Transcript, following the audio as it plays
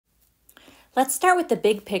Let's start with the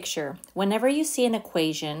big picture. Whenever you see an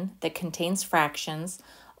equation that contains fractions,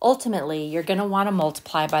 ultimately you're going to want to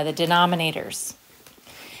multiply by the denominators.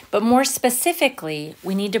 But more specifically,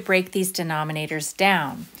 we need to break these denominators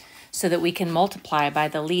down so that we can multiply by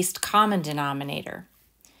the least common denominator.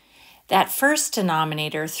 That first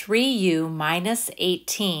denominator, 3u minus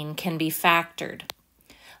 18, can be factored.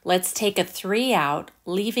 Let's take a 3 out,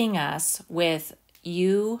 leaving us with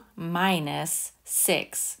u minus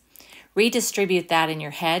 6. Redistribute that in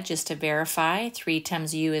your head just to verify. 3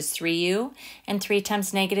 times u is 3u, and 3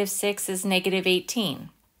 times negative 6 is negative 18.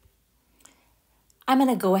 I'm going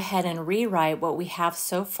to go ahead and rewrite what we have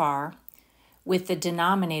so far with the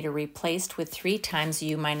denominator replaced with 3 times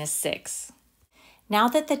u minus 6. Now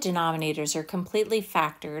that the denominators are completely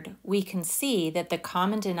factored, we can see that the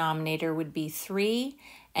common denominator would be 3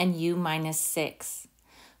 and u minus 6.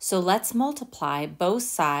 So let's multiply both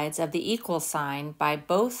sides of the equal sign by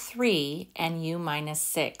both 3 and u minus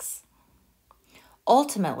 6.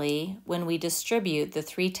 Ultimately, when we distribute the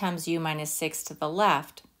 3 times u minus 6 to the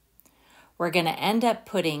left, we're going to end up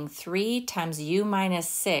putting 3 times u minus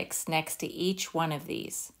 6 next to each one of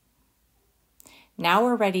these. Now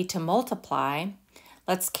we're ready to multiply.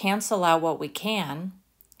 Let's cancel out what we can.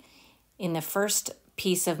 In the first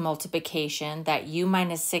piece of multiplication, that u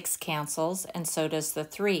minus 6 cancels, and so does the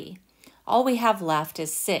 3. All we have left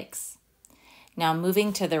is 6. Now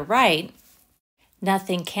moving to the right,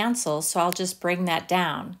 nothing cancels, so I'll just bring that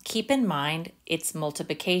down. Keep in mind it's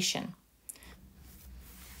multiplication.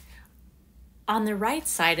 On the right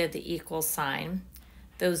side of the equal sign,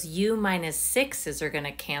 those u minus 6's are going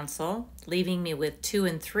to cancel, leaving me with 2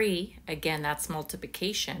 and 3. Again, that's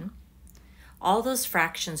multiplication. All those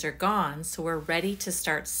fractions are gone, so we're ready to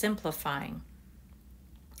start simplifying.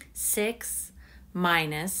 6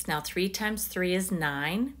 minus, now 3 times 3 is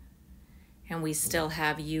 9, and we still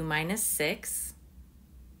have u minus 6.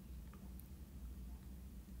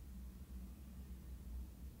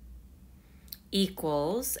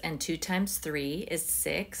 Equals, and 2 times 3 is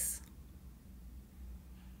 6.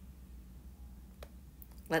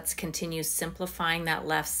 Let's continue simplifying that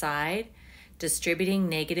left side. Distributing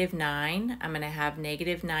negative 9, I'm going to have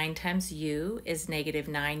negative 9 times u is negative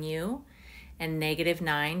 9u, and negative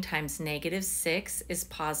 9 times negative 6 is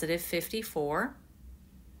positive 54.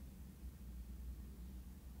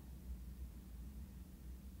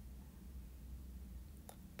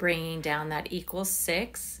 Bringing down that equals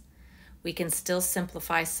 6. We can still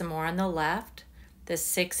simplify some more on the left. The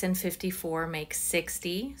 6 and 54 make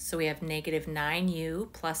 60, so we have negative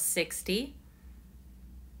 9u plus 60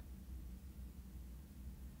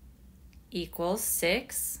 equals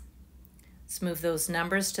 6. Let's move those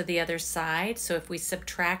numbers to the other side. So if we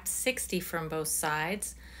subtract 60 from both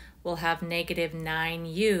sides, we'll have negative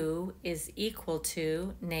 9u is equal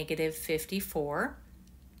to negative 54.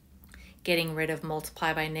 Getting rid of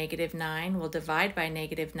multiply by negative 9, we'll divide by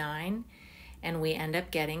negative 9, and we end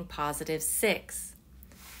up getting positive 6.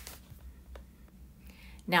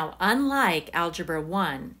 Now, unlike Algebra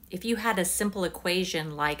 1, if you had a simple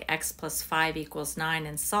equation like x plus 5 equals 9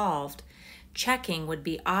 and solved, checking would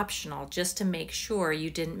be optional just to make sure you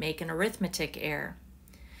didn't make an arithmetic error.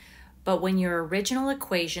 But when your original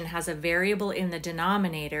equation has a variable in the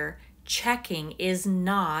denominator, checking is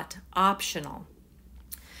not optional.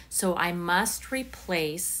 So I must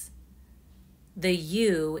replace the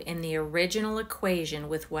u in the original equation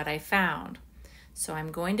with what I found. So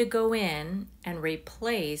I'm going to go in and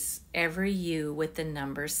replace every u with the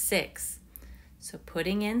number 6. So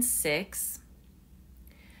putting in 6,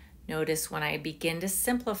 notice when I begin to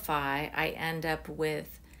simplify, I end up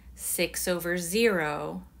with 6 over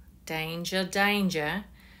 0, danger,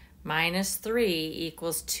 minus 3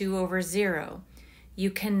 equals 2 over 0.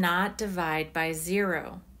 You cannot divide by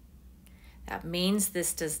 0. That means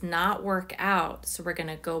this does not work out. So we're going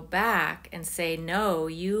to go back and say, no,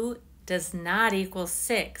 u does not equal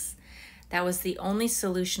 6. That was the only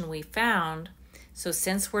solution we found. So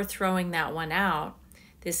since we're throwing that one out,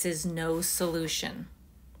 this is no solution.